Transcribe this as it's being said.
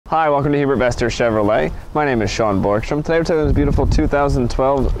Hi, welcome to Hubert Chevrolet. My name is Sean Borgstrom. Today we're taking this beautiful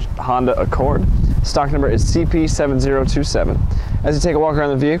 2012 Honda Accord. Stock number is CP7027. As you take a walk around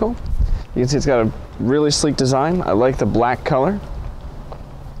the vehicle, you can see it's got a really sleek design. I like the black color.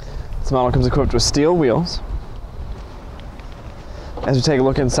 This model comes equipped with steel wheels. As we take a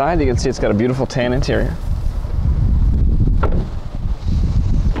look inside, you can see it's got a beautiful tan interior.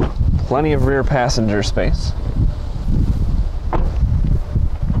 Plenty of rear passenger space.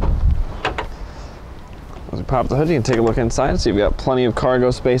 As we pop the hood, you can take a look inside. So you've got plenty of cargo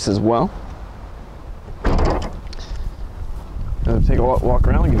space as well. As we take a walk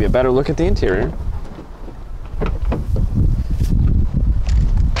around, we'll give you a better look at the interior.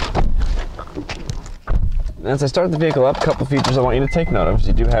 As I start the vehicle up, a couple features I want you to take note of.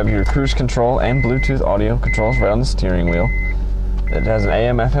 You do have your cruise control and Bluetooth audio controls right on the steering wheel. It has an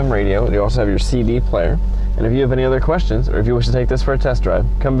AM/FM radio. You also have your CD player. And if you have any other questions, or if you wish to take this for a test drive,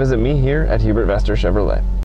 come visit me here at Hubert Chevrolet.